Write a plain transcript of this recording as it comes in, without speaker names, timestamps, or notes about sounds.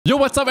Yo,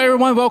 what's up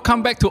everyone?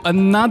 Welcome back to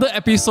another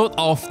episode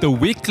of the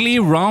Weekly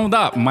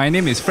Roundup. My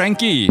name is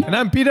Frankie. And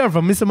I'm Peter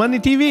from Mr. Money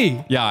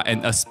TV. Yeah,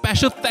 and a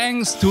special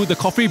thanks to the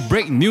Coffee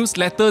Break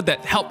newsletter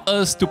that helped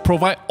us to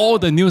provide all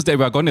the news that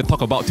we are going to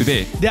talk about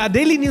today. They are a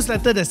daily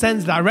newsletter that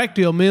sends direct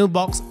to your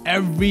mailbox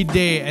every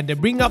day, and they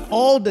bring up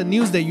all the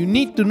news that you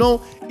need to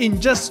know in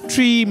just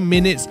 3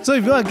 minutes. So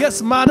if you want to get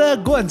smarter,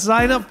 go and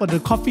sign up for the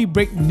Coffee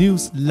Break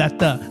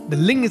newsletter. The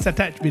link is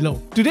attached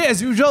below. Today,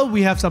 as usual,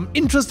 we have some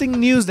interesting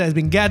news that has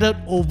been gathered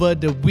over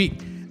the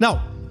week.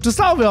 Now, to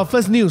start with our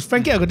first news,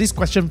 Frankie, I got this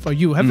question for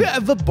you. Have you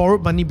ever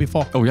borrowed money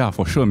before? Oh yeah,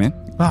 for sure, man.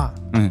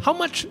 How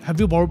much have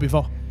you borrowed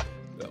before?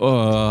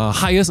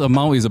 Highest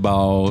amount is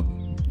about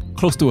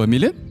close to $1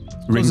 million.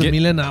 Close to $1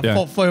 million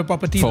Yeah. for your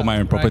property. For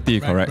my property,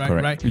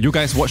 correct. You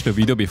guys watched the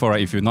video before,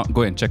 right? If you're not,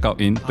 go and check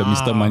out in the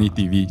Mr. Money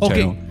TV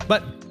channel. Okay,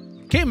 but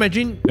can you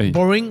imagine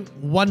borrowing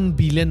 1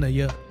 billion a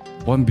year?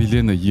 1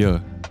 billion a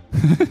year.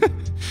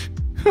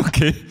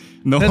 Okay.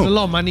 No. That's a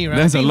lot of money, right?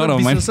 That's a lot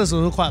of money. Businesses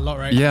also quite a lot,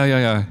 right?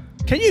 Yeah.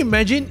 Can you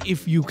imagine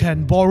if you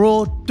can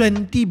borrow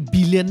 20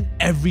 billion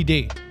every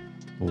day?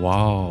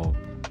 Wow.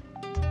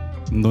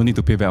 No need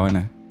to pay back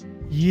one.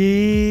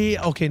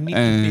 Yeah, okay, need to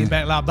pay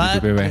back lah,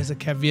 but there's a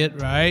caveat,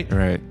 right?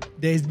 Right.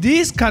 There's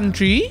this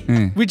country,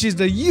 which is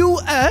the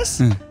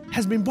US,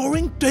 has been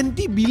borrowing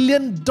 $20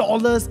 billion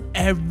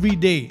every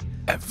day.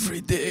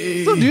 Every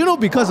day. So do you know,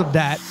 because of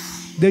that,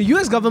 the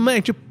US government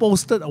actually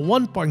posted a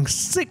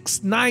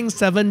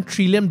 1.697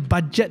 trillion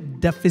budget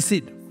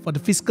deficit for the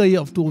fiscal year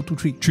of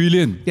 2023.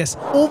 Trillion? Yes.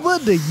 Over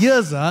the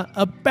years,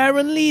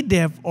 apparently they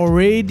have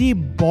already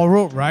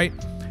borrowed, right,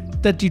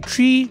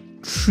 $33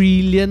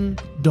 trillion.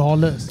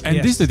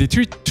 And this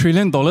 $33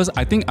 trillion,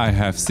 I think I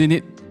have seen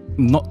it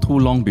not too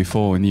long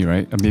before only,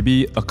 right?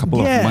 Maybe a couple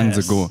of months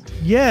ago.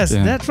 Yes,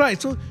 that's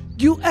right. So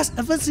US,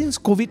 ever since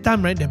COVID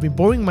time, right, they've been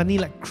borrowing money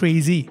like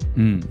crazy.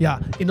 Yeah,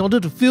 in order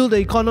to fuel the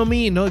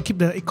economy, keep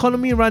the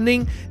economy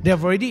running,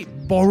 they've already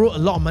borrowed a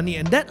lot of money.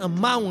 And that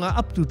amount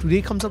up to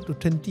today comes up to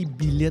 20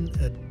 billion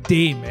a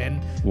day, man.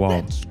 Wow.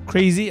 That's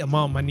crazy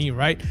amount of money,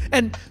 right?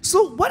 And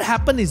so what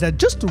happened is that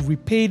just to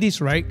repay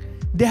this, right,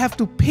 they have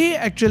to pay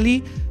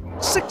actually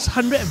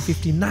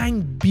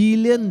 $659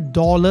 billion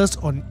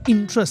on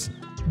interest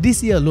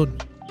this year alone.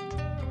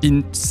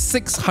 In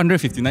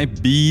 659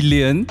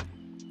 billion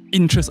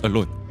interest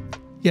alone?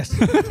 Yes.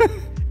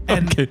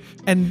 And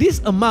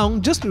this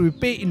amount, just to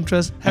repay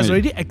interest, has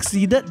already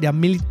exceeded their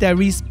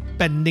military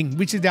spending,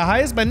 which is their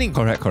highest spending.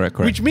 Correct.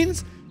 Which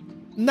means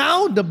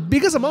now the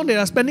biggest amount they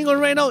are spending on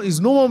right now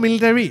is no more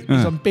military.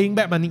 It's on paying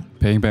back money.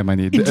 Paying back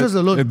money. Interest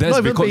alone. That's not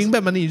even because paying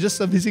back money, you're just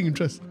servicing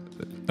interest.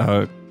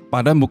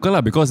 Padan muka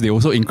lah, because they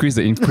also increase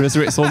the interest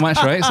rate so much,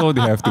 right? So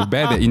they have to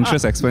bear the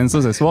interest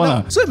expenses as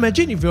well. No, so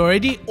imagine if you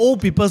already owe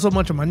people so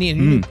much money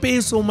and you need to pay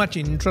so much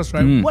in interest,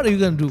 right? What are you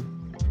going to do?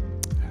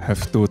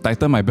 Have to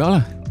tighten my belt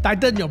lah.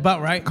 Tighten your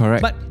belt, right?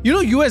 Correct. But you know,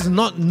 US is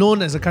not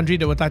known as a country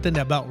that will tighten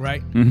their belt,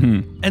 right?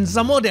 And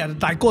some more, they are the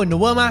taiko in the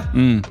world,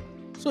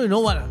 So you know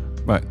what?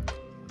 But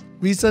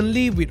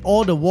recently, with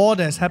all the war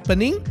that's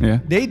happening,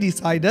 they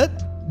decided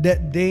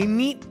that they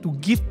need to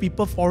give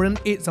people foreign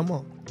aid some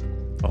more.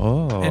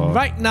 And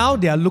right now,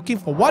 they are looking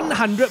for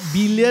 100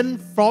 billion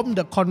from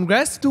the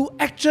Congress to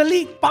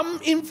actually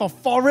pump in for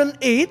foreign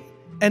aid,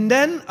 and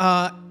then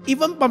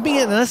even pumping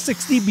in another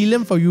 60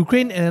 billion for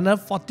Ukraine and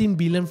another 14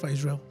 billion for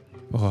Israel.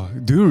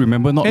 Do you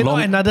remember not long?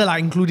 Not another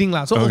including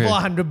so over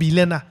 100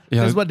 billion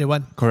That's what they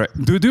want. Correct.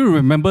 Do you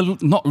remember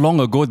not long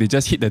ago they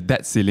just hit the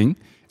debt ceiling?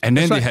 And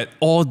then they had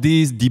all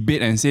these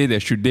debate and say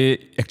that should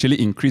they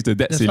actually increase the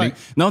debt ceiling. Right.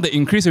 Now they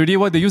increase already,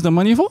 what they use the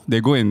money for?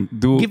 They go and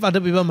give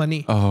other people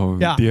money. Oh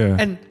dear.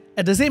 And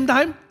at the same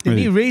time, they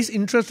need to raise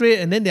interest rate,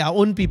 and then their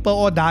own people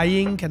all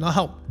dying, cannot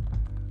help.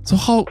 So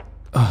how?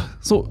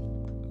 So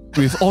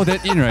with all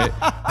that in, right,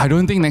 I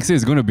don't think next year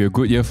is going to be a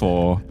good year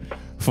for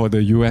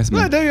the US.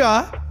 Well, there you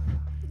are.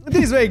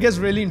 This is where it gets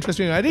really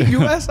interesting. I think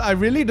US, I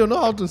really don't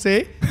know how to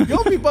say.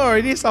 Your people are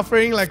already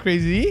suffering like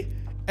crazy.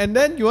 And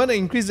then you want to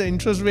increase the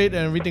interest rate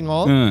and everything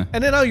all. And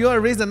then now you want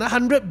to raise another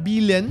 100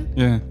 billion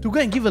to go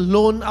and give a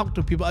loan out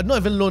to people. Not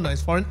even loan,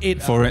 it's foreign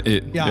aid. Foreign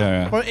aid.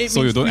 Yeah. Foreign aid,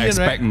 so you don't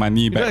expect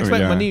money back. You don't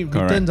expect money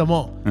returns or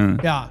more.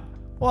 Yeah.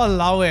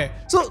 Walao eh.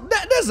 So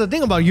that's the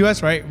thing about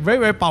US, right? Very,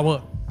 very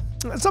power.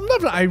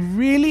 Sometimes I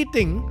really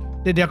think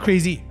that they're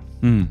crazy.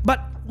 But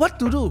what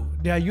to do?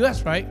 They are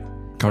US, right?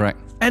 Correct.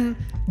 And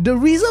the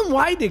reason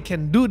why they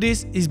can do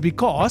this is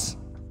because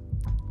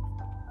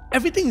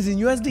everything is in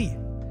USD.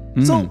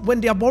 So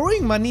when they are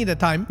borrowing money at the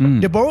time,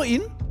 they borrow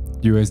in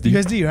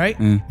USD, right?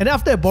 And then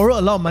after they borrow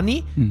a lot of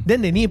money,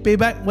 then they need to pay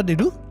back. What they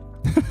do?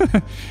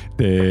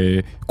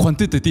 The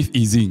quantitative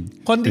easing.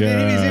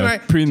 Quantitative easing,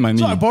 right? Print money.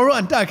 So I borrow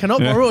until I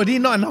cannot borrow already,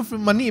 not enough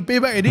money to pay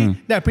back already.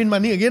 Then I print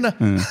money again.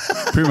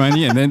 Print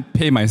money and then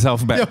pay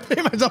myself back.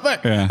 Pay myself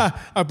back.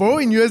 I borrow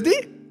in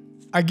USD,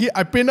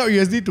 I print out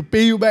USD to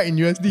pay you back in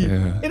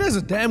USD. It is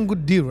a damn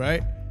good deal,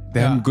 right?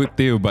 damn good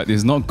deal, but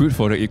it's not good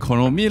for the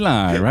economy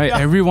lah, right?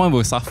 Everyone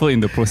will suffer in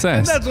the process.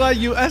 And that's why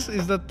US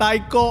is the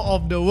tyco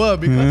of the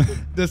world, because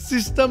the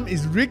system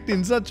is rigged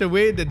in such a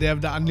way that they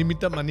have the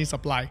unlimited money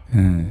supply.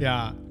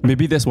 Yeah.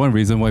 Maybe that's one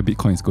reason why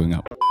Bitcoin is going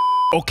up.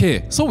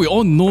 Okay, so we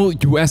all know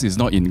US is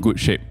not in good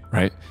shape,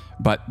 right?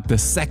 But the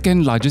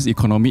second largest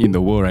economy in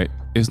the world, right,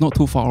 is not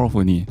too far off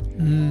only,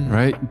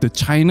 right? The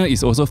China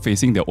is also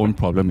facing their own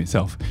problem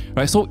itself,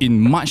 right? So in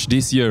March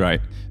this year,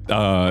 right,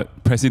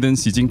 President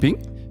Xi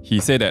Jinping, he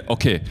said that,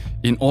 okay,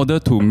 in order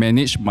to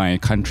manage my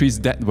country's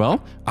debt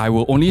well, I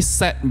will only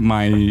set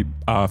my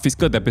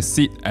fiscal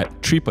deficit at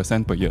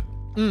 3% per year,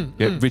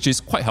 which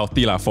is quite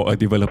healthy for a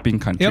developing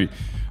country. Yep.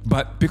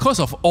 But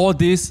because of all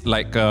this,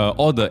 like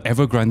all the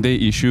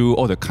Evergrande issue,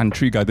 all the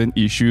country garden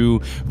issue,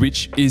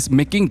 which is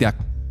making their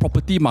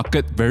property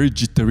market very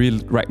jittery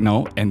right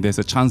now, and there's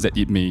a chance that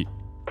it may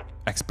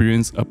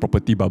experience a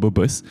property bubble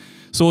burst.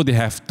 So they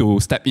have to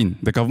step in.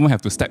 The government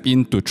have to step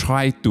in to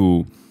try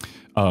to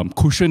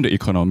cushion the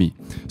economy.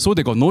 So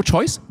they got no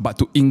choice but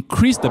to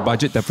increase the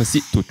budget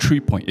deficit to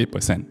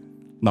 3.8%.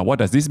 Now, what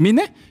does this mean?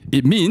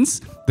 It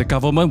means the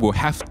government will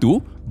have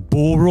to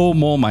borrow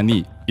more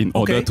money in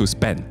order to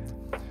spend.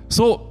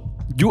 So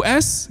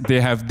US, they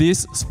have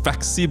this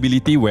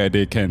flexibility where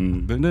they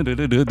can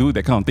do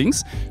that kind of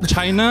things.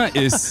 China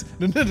is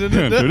do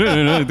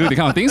that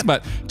kind of things,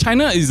 but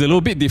China is a little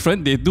bit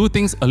different. They do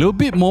things a little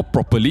bit more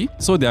properly.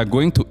 So they are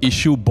going to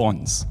issue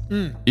bonds.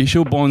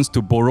 Issue bonds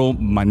to borrow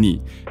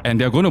money.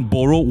 And they're going to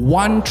borrow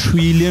 1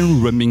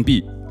 trillion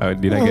renminbi.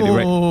 Did I get it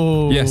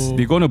right? Yes,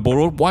 they're going to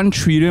borrow 1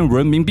 trillion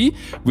renminbi,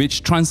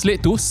 which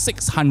translates to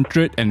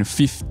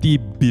 650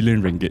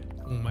 billion ringgit.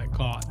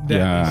 God,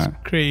 that is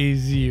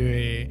crazy,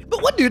 way.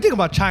 But what do you think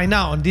about China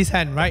on this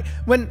hand, right?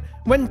 When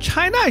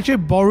China actually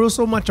borrows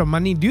so much of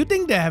money, do you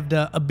think they have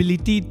the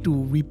ability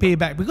to repay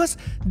back? Because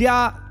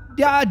their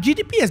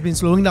GDP has been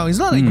slowing down. It's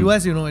not like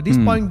US, at this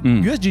point,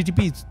 US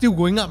GDP is still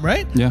going up,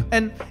 right? Yeah.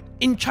 And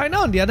in China,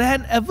 on the other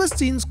hand, ever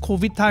since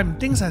COVID time,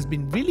 things has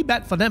been really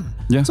bad for them.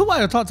 Yeah. So what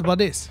are your thoughts about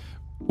this?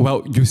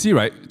 Well, you see,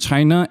 right,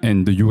 China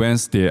and the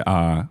US, they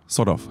are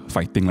sort of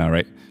fighting,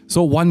 right?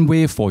 So one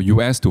way for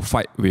US to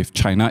fight with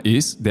China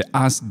is they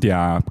ask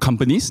their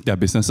companies, their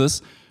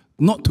businesses,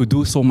 not to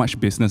do so much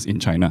business in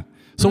China.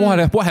 So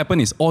what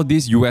happened is all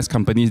these US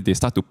companies, they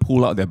start to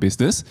pull out their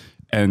business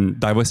and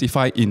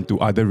diversify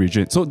into other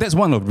regions. So that's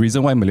one of the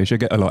reasons why Malaysia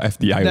get a lot of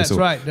FDI that's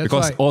also. Right, that's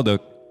because right. all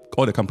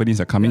the companies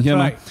are coming here.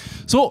 Right.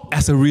 So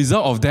as a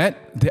result of that,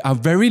 there are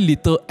very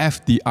little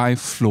FDI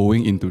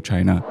flowing into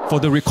China. For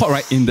the record,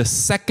 right, in the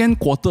second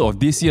quarter of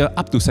this year,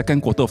 up to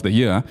second quarter of the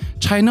year,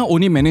 China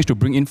only managed to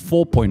bring in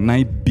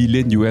 $4.9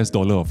 billion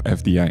of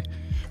FDI.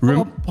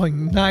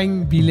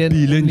 4.9 billion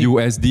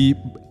USD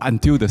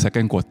until the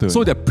second quarter.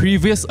 So the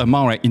previous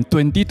amount, right, in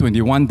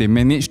 2021, they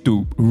managed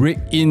to rake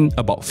in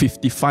about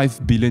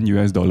 $55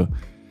 billion.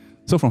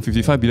 So from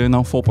 55 billion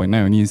now 4.9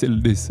 only is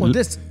this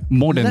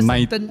more than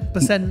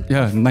 90%.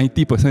 Yeah,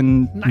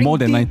 90%, more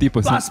than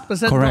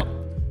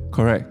 90%.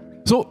 Correct.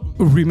 So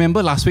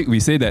remember last week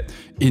we said that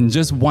in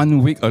just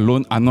 1 week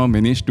alone, Anwar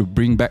managed to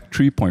bring back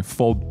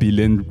 3.4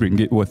 billion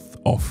ringgit worth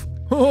of.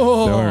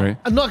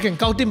 Anwar can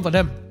count him for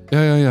them.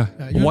 Yeah.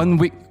 1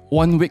 week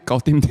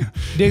count him.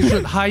 They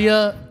should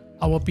hire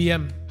our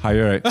PM.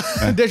 Hire, right?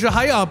 They should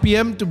hire our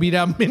PM to be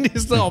their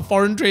Minister of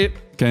Foreign Trade.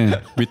 Can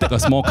we take a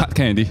small cut,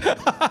 can we?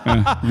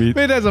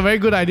 Wait, that's a very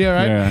good idea,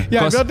 right?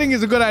 Yeah, if you think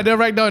it's a good idea,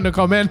 write down in the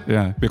comment.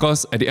 Yeah,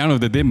 because at the end of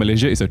the day,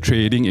 Malaysia is a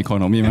trading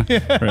economy.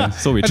 Right?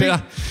 So we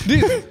check.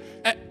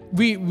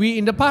 We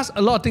in the past,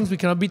 a lot of things we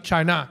cannot beat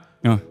China.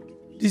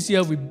 This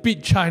year we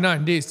beat China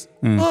in this.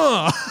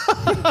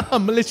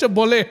 Malaysia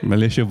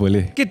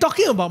boleh. Okay,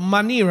 talking about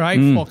money, right,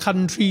 for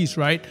countries,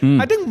 right?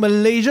 I think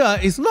Malaysia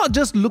is not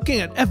just looking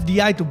at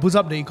FDI to boost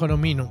up the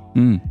economy,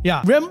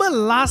 Yeah. Remember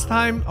last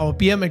time our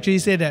PM actually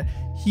said that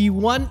he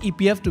want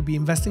EPF to be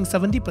investing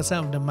 70%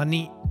 of the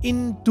money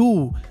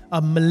into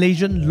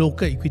Malaysian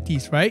local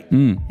equities, right?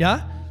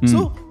 Yeah.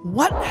 So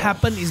what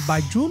happened is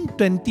by June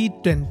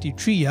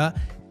 2023,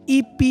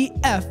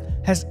 EPF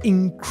has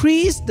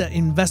increased the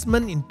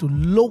investment into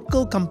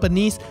local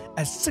companies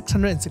at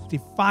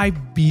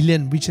 665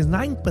 billion, which is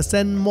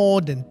 9%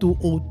 more than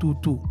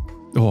 2022.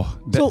 Oh,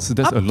 that's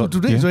up a lot. To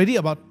today, it's already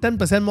about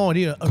 10% more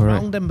already,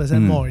 around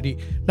 10% more already.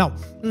 Now,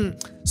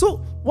 so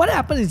what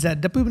happened is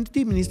that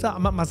Deputy Minister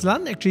Ahmad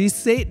Mazlan actually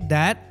said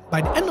that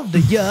by the end of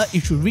the year,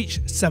 it should reach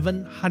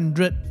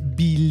 700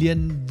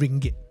 billion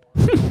ringgit.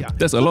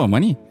 That's a lot of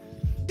money.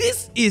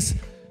 This is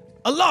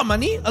a lot of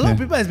money. A lot of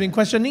people has been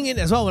questioning it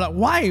as well. Like,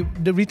 why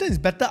the return is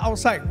better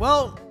outside?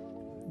 Well,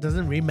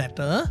 doesn't really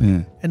matter.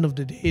 End of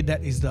the day,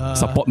 that is the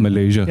support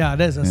Malaysia. Yeah,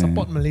 that's the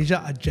support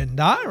Malaysia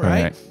agenda,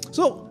 right?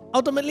 So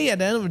ultimately, at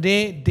the end of the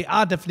day, they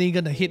are definitely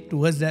going to head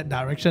towards that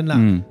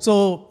direction.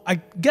 So I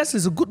guess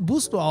it's a good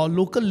boost to our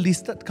local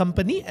listed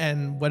company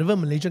and whatever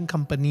Malaysian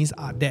companies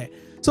are there.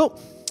 So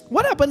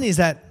what happened is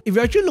that if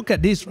you actually look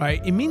at this, right,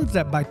 it means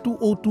that by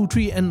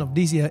 2023 end of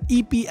this year,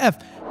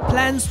 EPF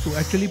plans to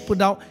actually put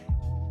out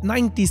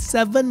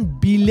 97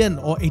 billion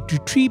or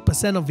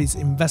 83% of its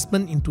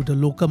investment into the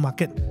local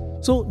market.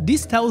 So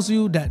this tells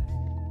you that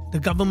the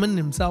government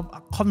themselves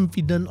are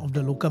confident of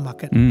the local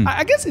market.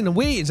 I guess in a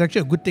way it's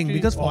actually a good thing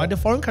because for other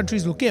foreign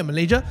countries looking at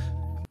Malaysia,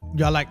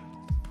 you're like,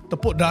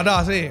 tepuk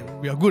dada say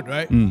we are good,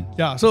 right?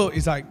 Yeah, so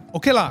it's like,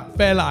 okay lah,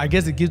 fair lah. I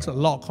guess it gives a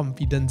lot of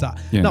confidence.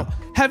 Now,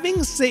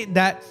 having said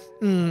that,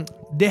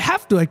 they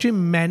have to actually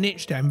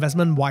manage their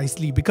investment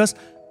wisely because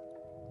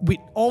with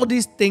all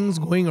these things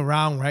going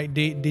around, right,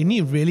 they need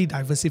to really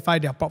diversify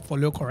their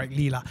portfolio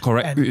correctly.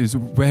 Correct. And it's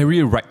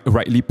very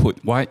rightly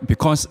put. Why?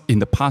 Because in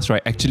the past,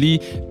 right, actually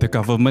the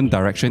government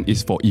direction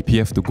is for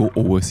EPF to go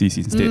overseas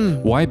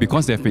instead. Why?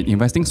 Because they've been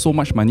investing so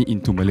much money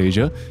into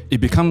Malaysia, it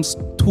becomes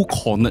too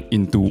cornered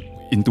into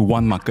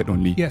one market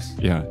only. Yes.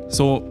 Yeah.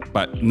 So,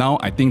 but now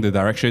I think the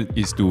direction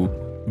is to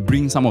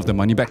bring some of the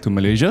money back to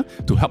Malaysia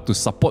to help to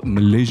support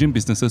Malaysian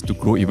businesses to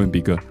grow even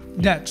bigger.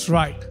 That's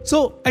right.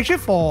 So actually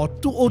for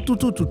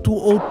 2022 to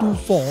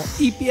 2024,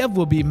 EPF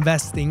will be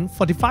investing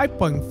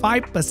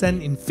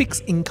 45.5% in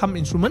fixed income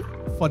instrument,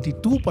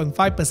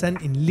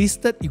 42.5% in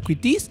listed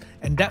equities,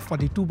 and that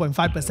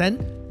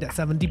 42.5%, that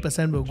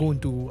 70% will go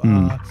into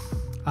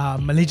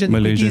Malaysian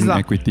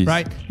equities,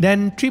 right?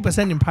 Then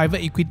 3% in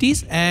private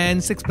equities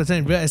and 6%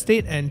 in real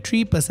estate and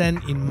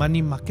 3% in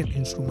money market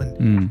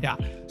instrument. Yeah.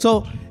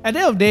 So at the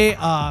end of the day,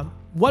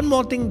 one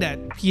more thing that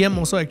PM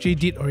also actually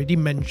did already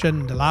mention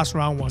in the last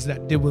round was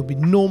that there will be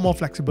no more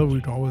flexible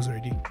withdrawals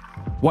already.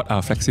 What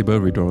are flexible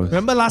withdrawals?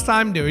 Remember last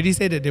time they already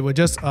said that they were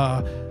just we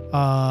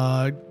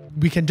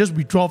can just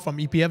withdraw from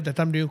EPF that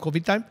time during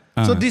COVID time.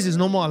 So this is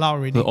no more allowed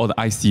already. So all the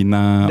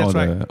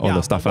ICINA, all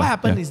the stuff. What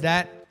happened is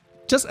that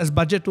just as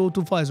Budget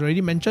 2024 has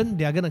already mentioned,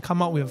 they are going to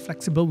come out with a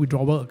flexible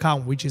withdrawal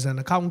account, which is an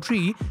account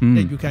 3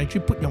 that you can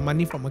actually put your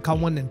money from account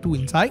 1 and 2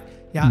 inside.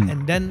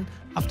 And then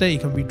after you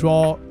can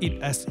withdraw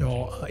it as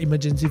your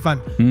emergency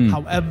fund.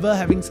 However,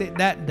 having said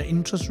that, the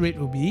interest rate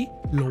will be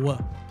lower.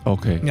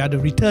 Okay. Yeah, the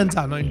returns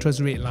are not interest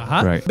rate.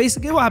 Right.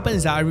 Basically, what happened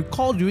is that I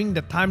recall during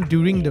the time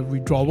during the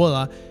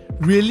withdrawal,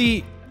 they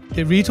really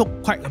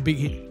took quite a big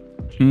hit.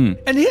 And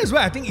here's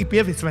where I think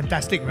EPF is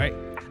fantastic, right?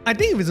 I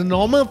think if it's a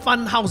normal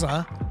fund house,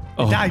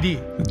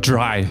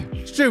 dry.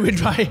 Straight away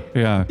dry.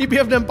 Yeah.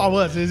 EPF them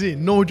power, seriously,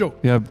 no joke.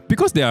 Yeah,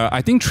 because there are,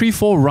 I think,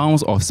 3-4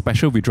 rounds of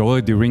special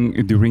withdrawal during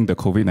the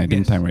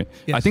COVID-19 time, right?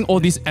 Yes. I think all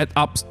these add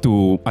up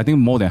to, I think,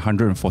 more than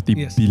 140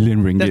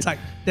 billion ringgit. That's like,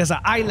 there's an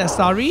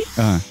iLestari,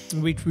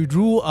 which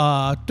withdrew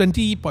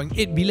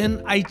 20.8 billion.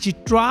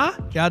 iCitra,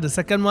 the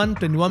second one,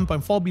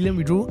 21.4 billion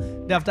withdrew.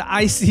 Then after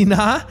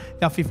ICINA,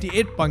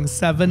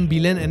 58.7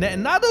 billion. And then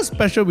another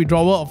special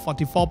withdrawal of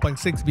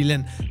 44.6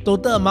 billion.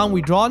 Total amount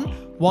withdrawn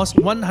was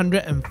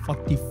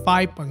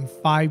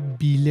 145.5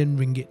 billion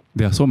ringgit.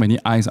 There are so many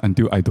eyes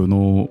until I don't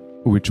know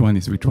which one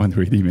is which one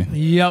already, man.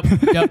 Yep.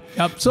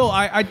 So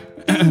I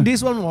think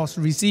this one was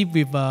received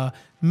with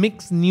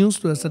mixed news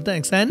to a certain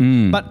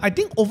extent, but I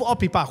think overall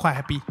people are quite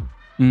happy.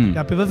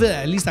 Yeah, people feel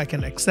that at least I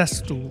can access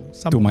to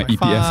some of my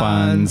EPF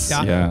funds.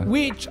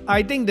 Which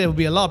I think there will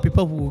be a lot of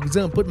people who are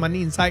going to put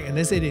money inside and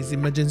then say there's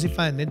emergency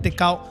fund and then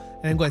take out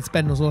and then go and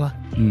spend also.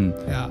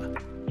 Yeah.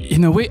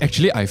 In a way,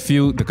 actually, I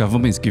feel the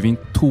government is giving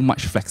too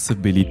much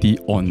flexibility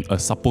on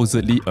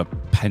supposedly a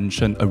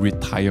pension, a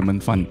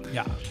retirement fund.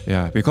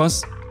 Yeah,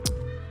 because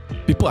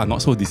people are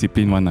not so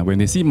disciplined one. When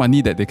they see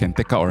money that they can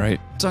take out, right,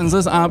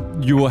 chances are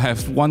you will have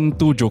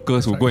 1-2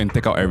 jokers who go and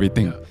take out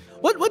everything.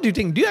 What do you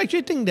think? Do you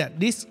actually think that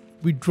this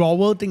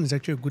withdrawal thing is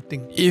actually a good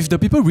thing? If the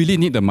people really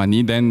need the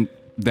money, then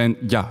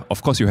yeah,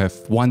 of course you have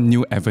one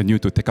new avenue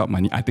to take out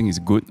money. I think it's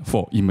good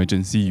for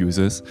emergency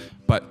users.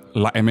 But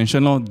like I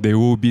mentioned, there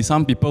will be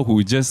some people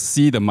who just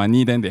see the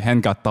money, then they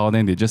hand gatao,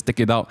 then they just take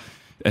it out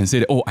and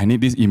say, oh, I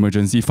need this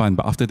emergency fund.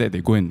 But after that,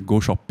 they go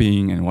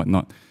shopping and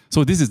whatnot.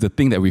 So this is the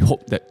thing that we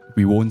hope that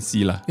we won't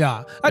see.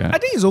 I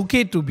think it's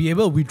okay to be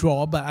able to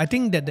withdraw, but I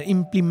think that the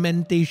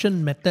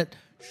implementation method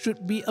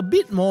should be a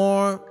bit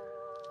more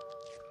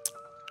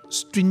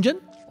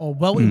stringent or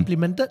well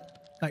implemented.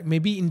 Like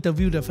maybe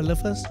interview the fella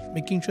first,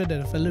 making sure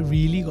that the fella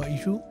really got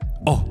issue.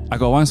 Oh, I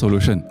got one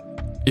solution.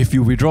 If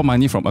you withdraw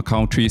money from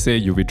account 3, say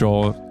you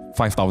withdraw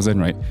 5,000,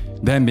 right?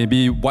 Then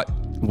maybe what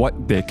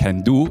they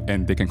can do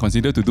and they can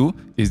consider to do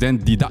is then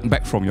deduct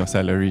back from your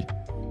salary.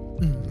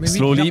 Maybe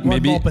slowly,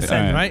 maybe more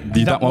percent, right?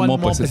 Deduct 1 more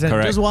percent,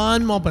 correct? Just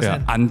 1 more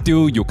percent.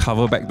 Until you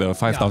cover back the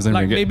 5,000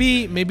 like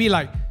ringgit. Maybe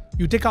like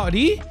you take out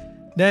a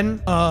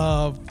then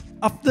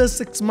after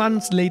 6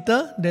 months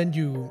later, then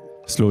you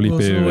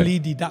slowly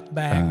deduct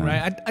back,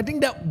 right? I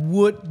think that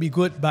would be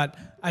good, but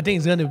I think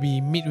it's going to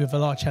be met with a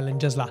lot of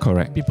challenges.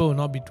 Correct. People will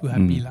not be too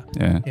happy.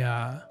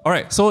 All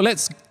right, so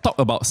let's talk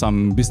about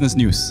some business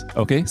news,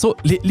 okay? So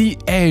lately,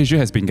 AirAsia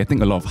has been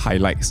getting a lot of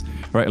highlights,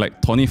 right?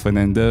 Like Tony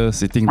Fernandez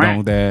sitting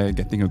down there,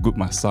 getting a good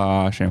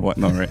massage and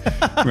whatnot,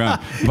 right?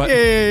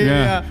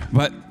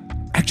 But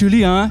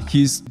actually,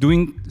 he's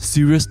doing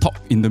serious talk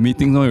in the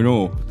meeting now, you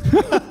know.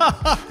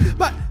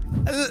 But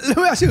let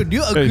me ask you, do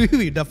you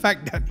agree with the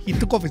fact that he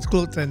took off his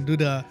clothes and do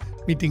the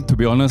meeting. To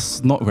be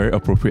honest, not very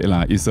appropriate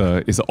lah. It's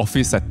an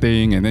office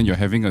setting, and then you're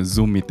having a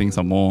Zoom meeting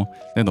some more.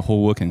 Then the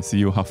whole world can see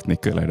you half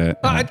naked like that.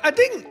 I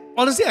think,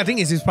 honestly,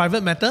 it's his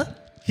private matter.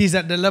 He's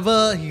at the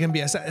level, he can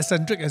be as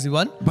eccentric as he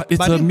wants. But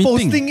it's a meeting.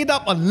 Posting it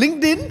up on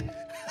LinkedIn.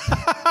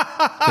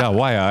 Yeah,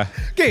 why?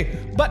 Okay,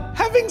 but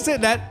having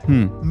said that,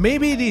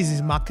 maybe this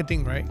is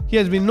marketing, right? He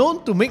has been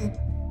known to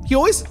he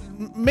always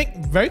make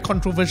very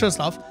controversial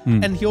stuff,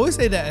 and he always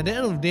say that at the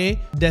end of the day,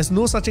 there's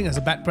no such thing as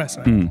a bad press,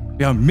 right?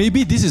 Yeah,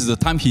 maybe this is the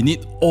time he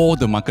needs all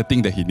the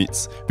marketing that he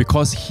needs,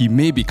 because he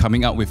may be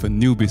coming out with a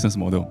new business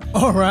model.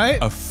 All right.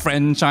 A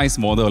franchise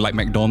model like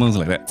McDonald's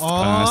like that.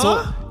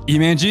 So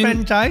imagine...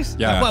 Franchise?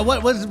 Yeah.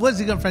 What's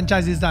he going to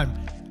franchise this time?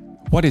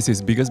 What is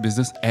his biggest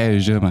business? Air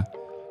Asia, ma.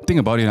 Think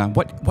about it.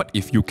 What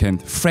if you can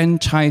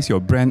franchise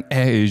your brand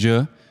Air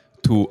Asia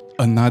to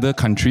another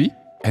country,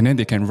 and then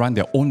they can run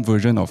their own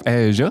version of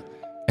Air Asia,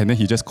 and then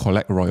he just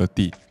collect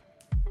royalty?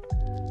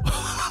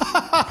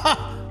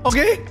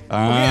 Okay.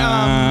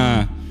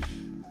 That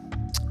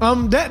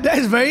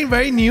is very,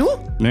 very new.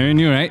 Very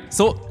new, right?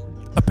 So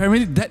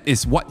apparently that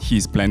is what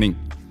he's planning.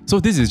 So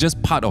this is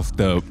just part of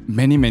the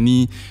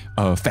many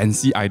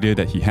fancy idea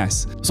that he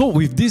has. So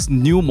with this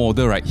new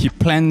model, right, he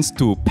plans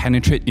to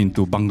penetrate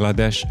into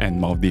Bangladesh and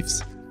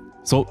Maldives.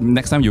 So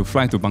next time you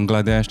fly to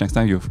Bangladesh, next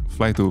time you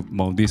fly to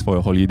Maldives for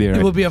a holiday, right?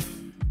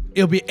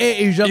 It'll be Air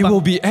Asia. It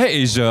will be Air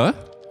Asia.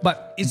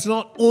 But it's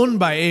not owned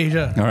by Air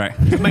Asia. All right.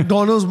 It's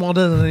McDonald's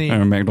model, isn't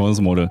it?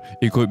 McDonald's model.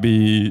 It could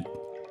be,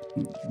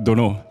 don't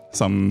know,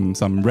 some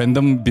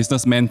random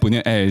businessman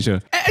putting Air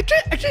Asia.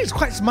 Actually, it's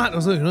quite smart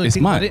also, you know. It's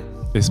smart.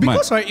 It's smart.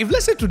 Because, right, if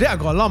let's say today I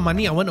got a lot of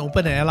money, I want to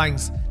open an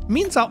airlines,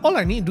 means all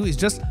I need to do is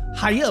just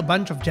hire a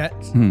bunch of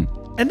jets. And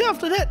then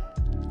after that,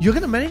 you're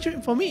going to manage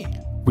it for me.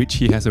 Which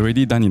he has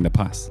already done in the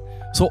past.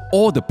 So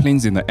all the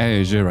planes in the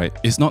Air Asia, right,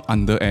 is not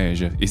under Air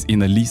Asia. It's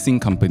in a leasing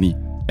company.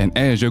 And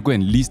Air Asia go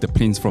and lease the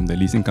planes from the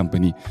leasing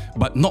company.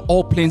 But not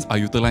all planes are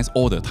utilized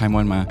all the time,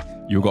 one ma.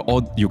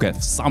 You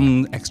get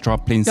some extra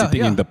planes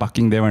sitting in the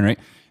parking there, one, right?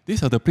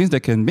 These are the planes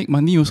that can make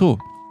money also.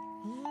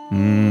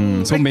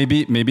 So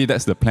maybe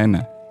that's the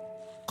plan.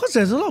 Because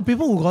there's a lot of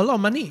people who got a lot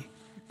of money.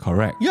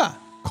 Correct. Yeah.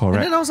 Correct.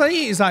 And then now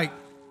suddenly it's like,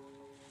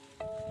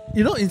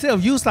 you know, instead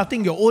of you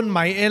starting your own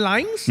My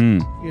Airlines, you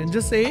can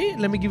just say,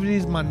 let me give you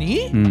this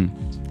money,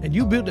 and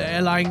you build the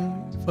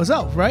airline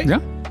yourself, right? Yeah.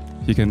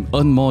 He can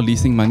earn more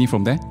leasing money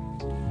from there,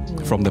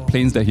 from the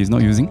planes that he's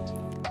not using.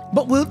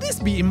 But will this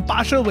be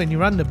impartial when you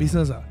run the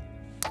business?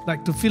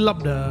 Like to fill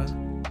up the...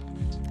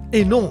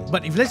 no.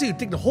 But if let's say you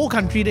take the whole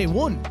country, they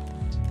won't.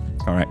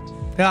 Correct.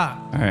 Yeah.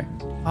 All right.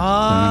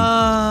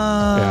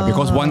 Yeah,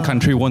 because one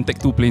country won't take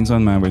two planes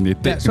on, man. When they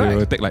take, they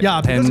will take like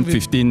 10,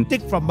 15.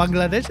 Take from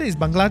Bangladesh, it's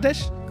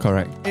Bangladesh.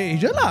 Correct. Air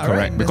Asia lah,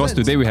 correct. Right? Because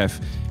today we have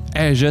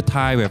Air Asia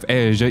Thai, we have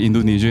Air Asia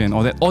Indonesia and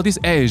all that. All these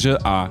Air Asia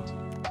are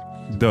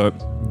the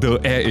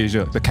Air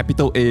Asia, the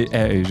capital A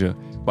Air Asia.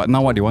 But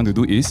now what they want to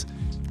do is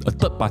a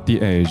third party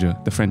Air Asia,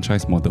 the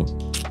franchise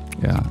model.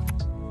 Yeah.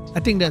 I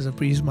think that's a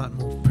pretty smart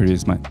move. Pretty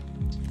smart.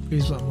 Pretty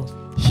smart move.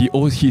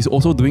 He's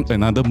also doing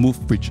another move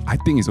which I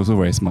think is also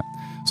very smart.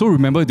 So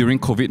remember during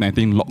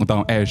COVID-19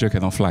 lockdown, Air Asia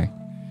cannot fly.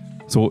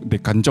 So they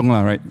kanchong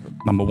lah, right?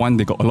 Number one,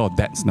 they got a lot of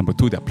debts. Number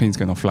two, their planes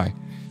cannot fly.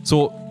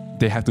 So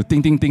they have to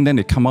think, then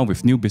they come out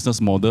with new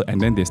business model,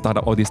 and then they start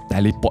up all this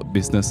teleport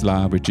business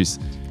lah, which is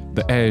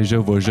the Air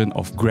Asia version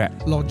of Grab.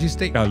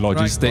 Logistics.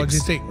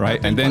 Right?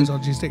 And then,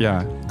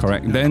 yeah,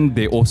 correct. Yeah. Then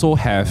they also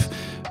have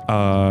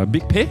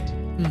Big Pay.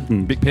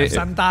 Big Pay.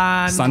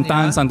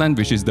 Santan,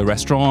 which is the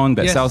restaurant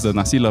that sells the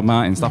nasi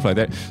lemak and stuff like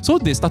that. So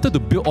they started to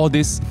build all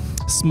these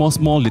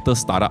small little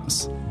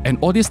startups. And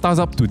all these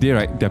startups today,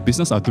 right, their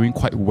business are doing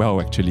quite well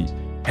actually.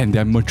 And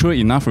they're mature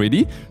enough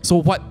already. So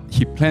what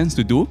he plans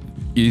to do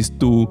is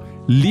to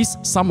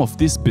list some of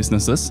these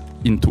businesses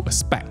into a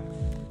SPAC,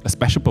 a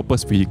special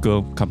purpose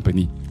vehicle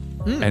company,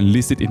 and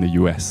list it in the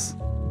US.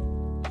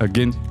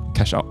 Again,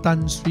 cash out.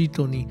 Tan Sri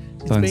Tony.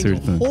 It's playing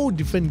a whole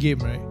different game,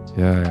 right?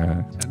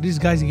 Yeah. This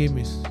guy's game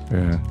is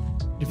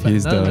different.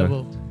 He's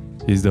level.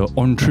 He's the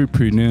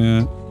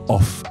entrepreneur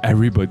of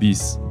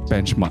everybody's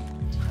benchmark.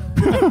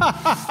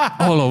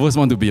 All of us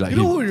want to be like him.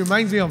 You know who he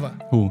reminds me of?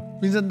 Who?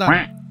 Vincent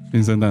Tan.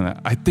 Vincent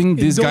Tan. I think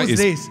this guy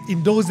is...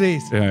 In those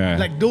days. Yeah.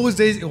 Like those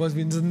days, it was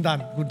Vincent Tan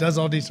who does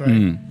all this,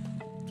 right?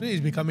 So he's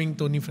becoming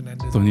Tony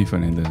Fernandez.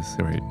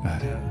 Right.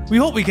 Yeah. We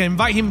hope we can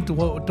invite him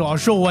to our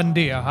show one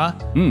day.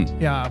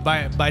 Yeah,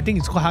 but I think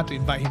it's quite hard to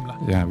invite him.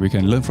 Yeah, we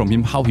can learn from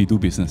him how he do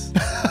business.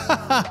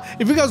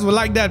 If you guys would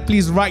like that,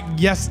 please write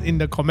yes in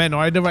the comment,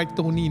 or either write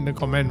Tony in the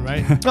comment,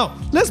 right? Now,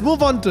 let's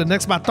move on to the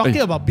next part,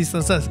 talking about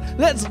businesses.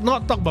 Let's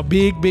not talk about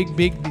big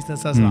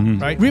businesses,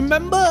 right?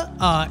 Remember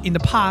in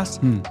the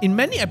past, in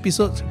many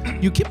episodes,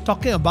 you keep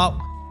talking about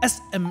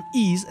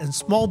SMEs and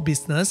small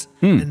business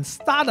and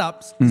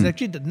startups is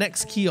actually the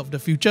next key of the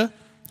future.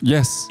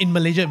 Yes. In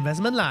Malaysia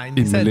investment lah.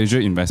 In Malaysia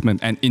investment.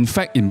 And in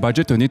fact, in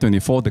Budget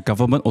 2024, the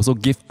government also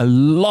gave a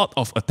lot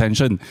of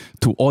attention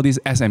to all these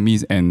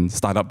SMEs and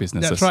startup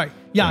businesses. That's right.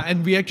 Yeah,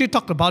 and we actually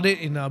talked about it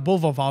in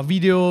both of our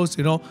videos.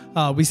 You know,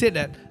 we said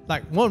that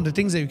like one of the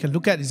things that you can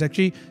look at is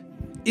actually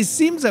it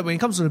seems that when it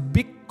comes to the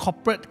big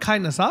corporate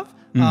kind of stuff,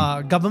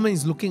 government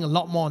is looking a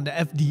lot more on the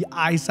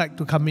FDI side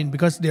to come in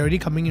because they're already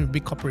coming in with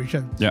big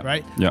corporations,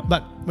 right?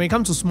 But when it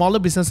comes to smaller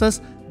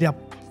businesses, they are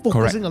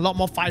focusing a lot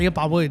more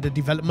firepower in the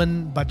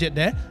development budget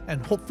there,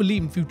 and hopefully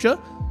in future,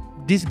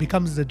 this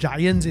becomes the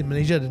giants in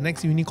Malaysia, the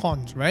next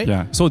unicorns, right?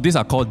 Yeah. So these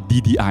are called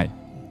DDI,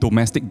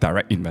 domestic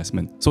direct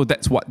investment. So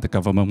that's what the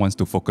government wants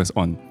to focus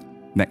on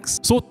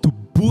next. So to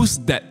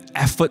boost that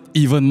effort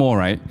even more,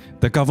 right,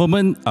 the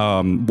government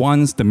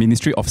wants the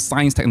Ministry of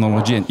Science,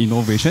 Technology and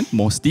Innovation,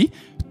 MOSTI,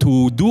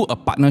 to do a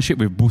partnership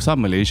with Bursa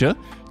Malaysia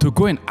to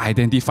go and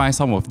identify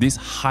some of these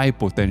high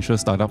potential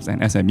startups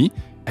and SME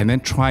and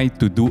then try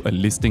to do a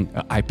listing,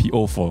 an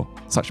IPO for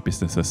such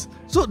businesses.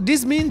 So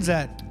this means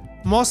that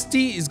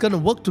MOSTI is going to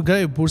work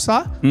together with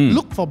Bursa,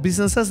 look for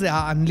businesses that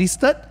are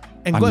unlisted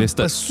and go and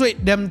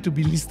persuade them to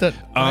be listed.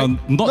 Right?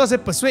 Not say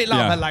persuade,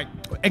 but like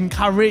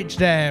encourage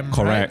them.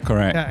 Correct.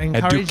 Yeah,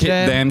 educate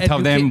them, tell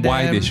them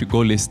why they should go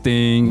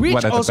listing, which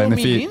what are the also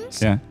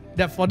benefits. Means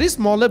that for these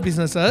smaller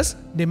businesses,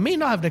 they may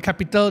not have the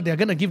capital. They're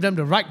going to give them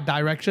the right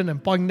direction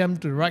and point them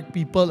to the right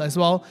people as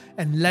well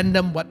and lend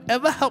them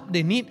whatever help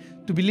they need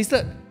to be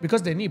listed,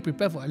 because they need to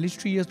prepare for at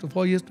least 3 years to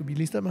 4 years to be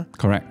listed.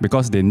 Correct,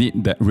 because they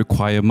need that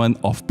requirement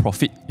of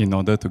profit in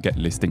order to get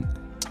listing.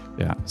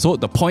 Yeah. So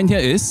the point here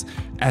is,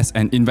 as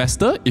an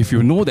investor, if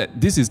you know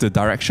that this is the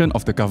direction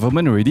of the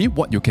government already,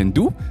 what you can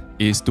do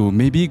is to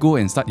maybe go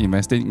and start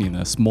investing in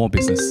a small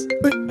business.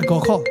 Wait, I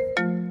got a call.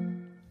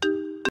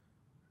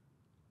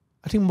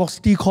 I think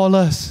MOSTI called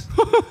us.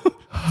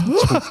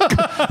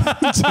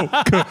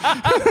 Joker.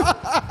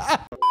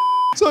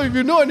 So if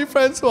you know any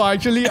friends who are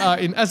actually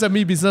in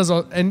SME business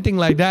or anything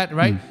like that,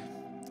 right?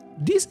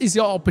 This is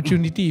your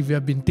opportunity if you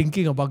have been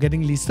thinking about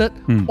getting listed,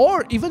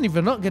 or even if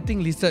you're not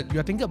getting listed,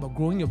 you're thinking about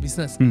growing your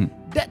business.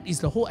 That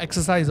is the whole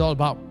exercise all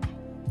about.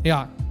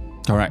 Yeah.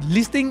 Correct.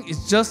 Listing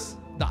is just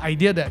the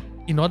idea that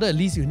in order at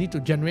least you need to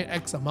generate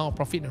X amount of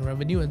profit and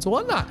revenue and so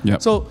on.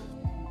 Yep. So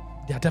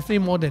they are definitely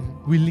more than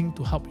willing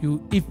to help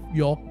you if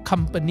your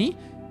company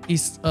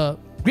is a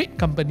great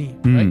company,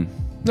 right?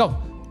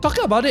 Now,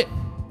 talking about it,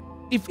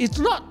 if it's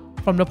not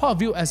from the point of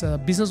view as a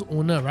business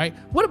owner, right?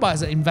 What about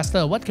as an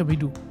investor? What can we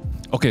do?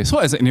 Okay, so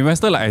as an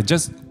investor, like I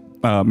just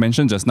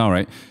mentioned just now,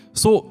 right?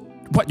 So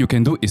what you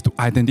can do is to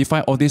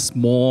identify all these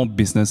small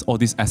business, all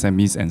these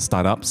SMEs and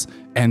startups,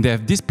 and they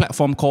have this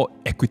platform called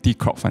equity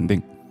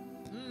crowdfunding.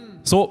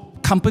 So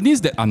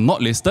companies that are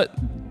not listed,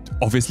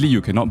 obviously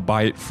you cannot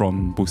buy it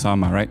from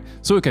Busama, right?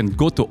 So you can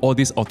go to all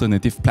these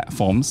alternative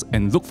platforms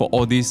and look for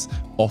all these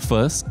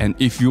offers, and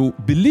if you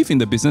believe in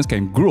the business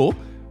can grow,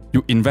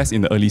 you invest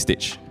in the early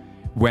stage.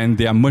 When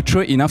they are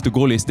mature enough to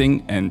go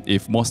listing, and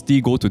if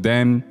MOSTI go to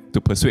them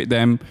to persuade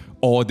them,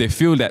 or they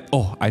feel that,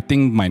 oh, I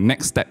think my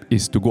next step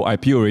is to go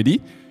IPO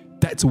already,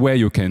 that's where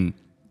you can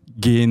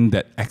gain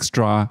that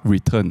extra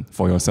return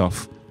for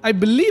yourself. I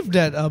believe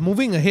that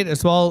moving ahead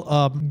as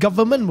well,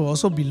 government will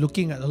also be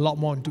looking at a lot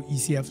more into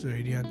ECFs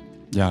already.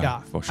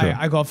 Yeah, for sure.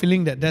 I got a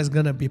feeling that that's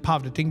going to be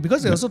part of the thing,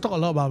 because they also talk a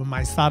lot about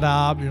my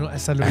startup,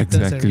 accelerators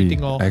and everything.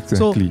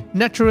 So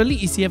naturally,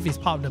 ECF is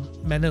part of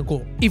the manner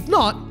go. If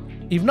not,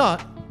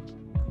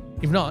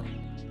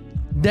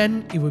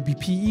 then it will be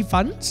PE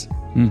funds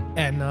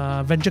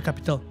and venture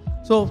capital.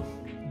 So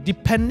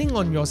depending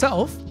on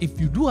yourself,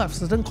 if you do have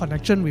certain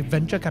connection with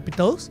venture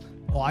capitals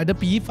or either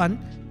PE fund,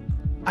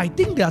 I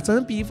think there are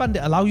certain PE funds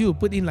that allow you to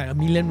put in like 1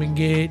 million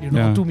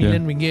ringgit, 2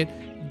 million ringgit,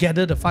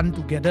 gather the fund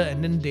together,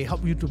 and then they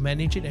help you to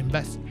manage it and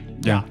invest.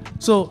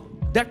 So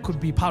that could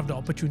be part of the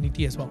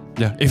opportunity as well.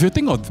 Yeah, if you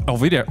think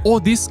of it, all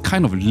these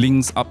kind of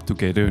links up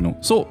together,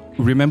 So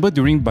remember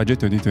during Budget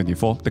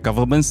 2024, the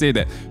government said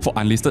that for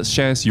unlisted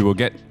shares, you will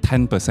get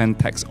 10%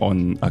 tax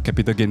on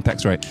capital gain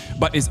tax, right?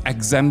 But it's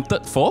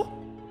exempted for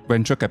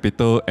venture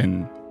capital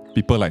and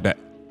people like that.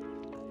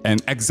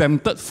 And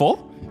exempted for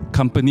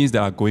companies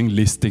that are going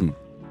listing.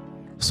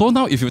 So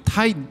now if you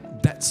tie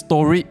that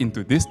story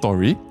into this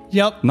story,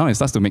 now it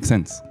starts to make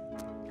sense.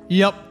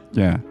 Yeah.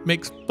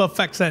 Makes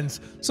perfect sense.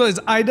 So it's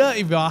either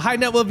if you're a high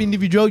net worth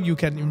individual, you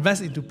can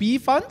invest into PE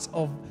funds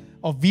or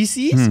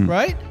VCs,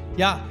 right?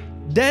 Yeah.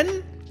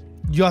 Then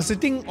you're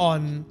sitting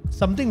on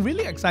something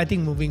really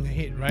exciting moving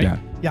ahead, right?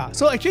 Yeah.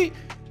 So actually,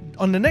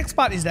 on the next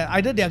part is that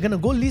either they're going to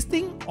go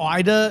listing, or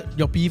either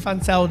your PE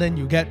fund sell, then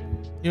you get,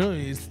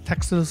 it's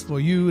taxes for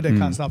you, that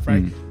kind of stuff,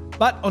 right?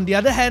 But on the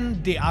other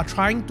hand, they are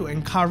trying to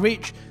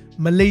encourage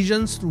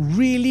Malaysians to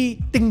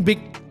really think big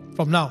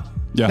from now.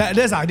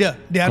 That's the idea.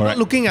 They are not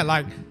looking at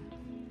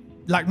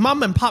like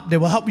mom and pop, they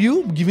will help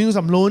you, giving you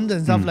some loans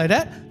and stuff like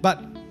that.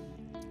 But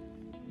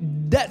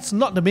that's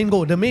not the main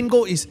goal. The main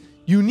goal is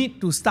you need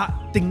to start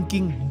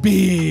thinking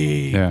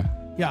big.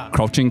 Yeah.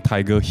 Crouching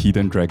tiger,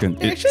 hidden dragon.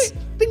 Actually,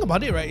 think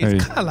about it, right?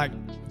 It's kind of like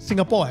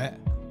Singapore.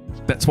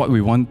 That's what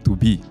we want to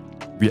be.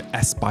 We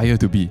aspire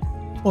to be.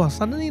 Oh,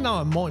 suddenly now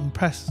I'm more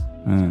impressed.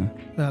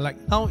 Like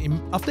now,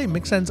 after it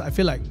makes sense, I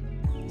feel like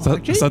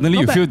actually, suddenly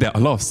you feel there are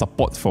a lot of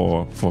support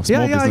for small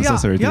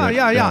businesses already.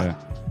 Yeah.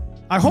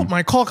 I hope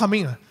my call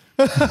coming.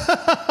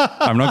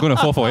 I'm not going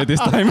to fall for it this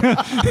time.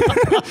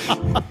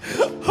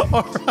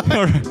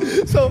 All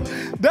right. So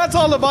that's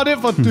all about it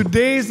for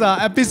today's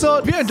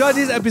episode. If you enjoyed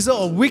this episode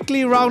of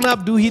Weekly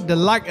Roundup, do hit the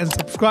like and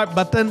subscribe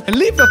button and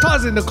leave your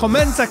thoughts in the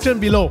comment section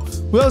below.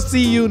 We'll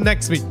see you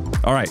next week.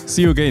 All right.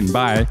 See you again.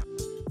 Bye.